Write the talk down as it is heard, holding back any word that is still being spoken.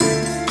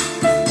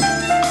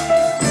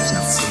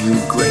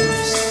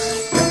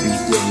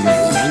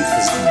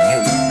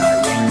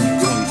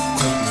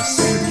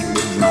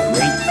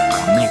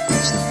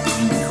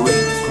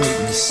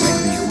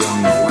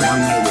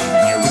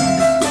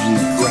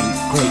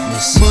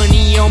greatness.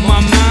 Money on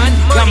my mind,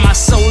 got my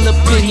soul up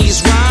in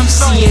these rhymes.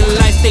 Seeing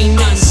life ain't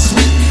nothing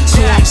sweet,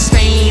 so I'm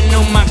staying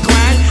on my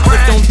grind. But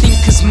don't think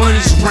cause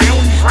money's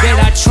round that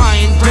I try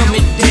and dumb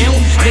it down.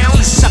 Let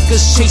these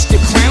suckers chase the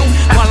crown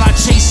while I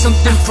chase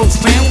something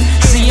profound.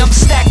 See, I'm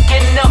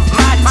stacking up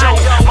my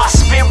dough, my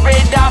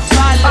spirit I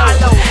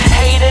follow.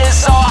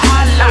 Haters all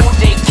hollow,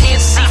 they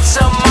can't see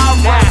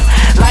tomorrow.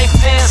 Life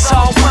is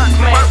all work,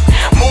 man,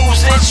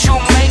 moves that you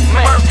make,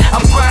 man.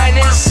 I'm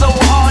grinding so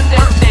hard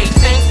that they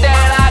think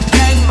that I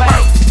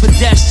gangbang. But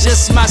that's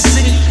just my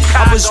city,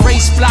 I was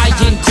raised fly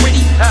and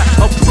gritty.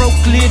 A broke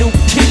little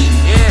kitty,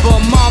 but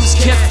moms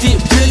kept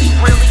it really.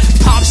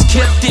 Pops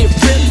kept it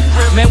really.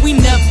 Man, we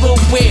never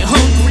went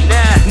hungry.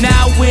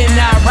 Now when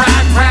I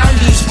ride round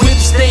these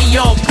whips, they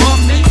all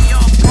bump me.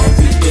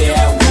 Every day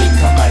I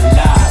wake, I'm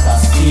alive, I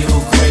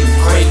feel great.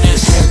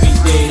 Greatness. Every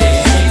day they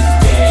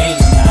hate,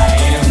 I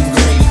am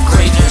great.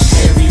 Greatness.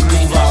 Every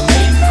move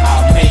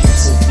I make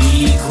to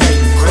be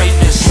great.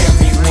 Greatness.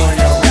 Everyone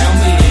around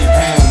me, they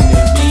pound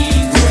to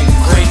be great.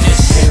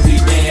 Greatness. Every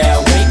day I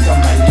wake,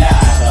 I'm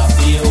alive, I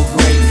feel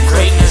great.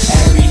 Greatness.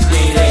 Every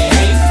day they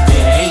hate,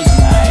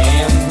 I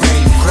am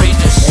great.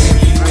 Greatness.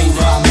 Every move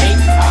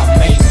I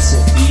make to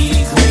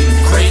be great.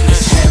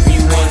 Greatness.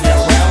 Everyone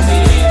around me,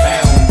 they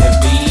bound to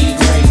be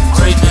great.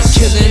 Greatness.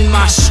 Killing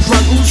my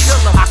struggles,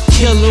 I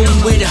kill them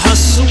with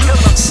hustle.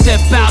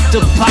 Step out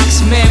the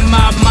box, man,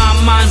 my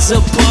mind's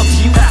above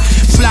you.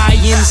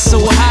 Flying so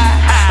high,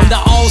 I'm the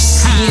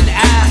all-seeing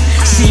eye.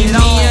 See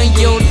me and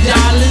your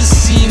dollars,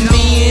 see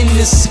me in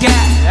the sky.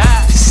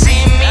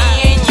 See me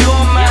in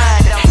your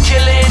mind, I'm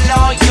killing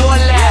all your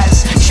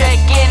lies.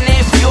 Checking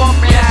if you're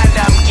blind,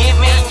 I'm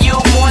giving you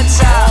more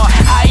time.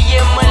 I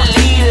am a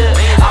leader,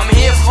 I'm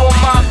here for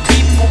my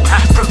people.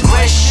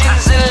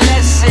 Progressions and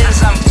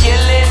lessons, I'm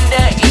killing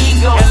the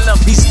ego.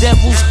 These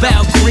devils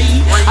bout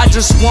greed, I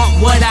just want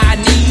what I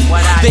need.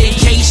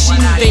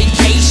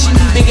 Vacation,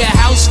 bigger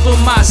house for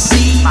my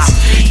seeds.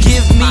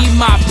 Give me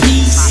my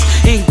peace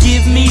and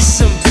give me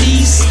some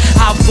peace.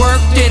 I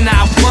worked and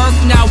I work,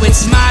 now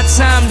it's my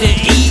time to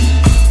eat.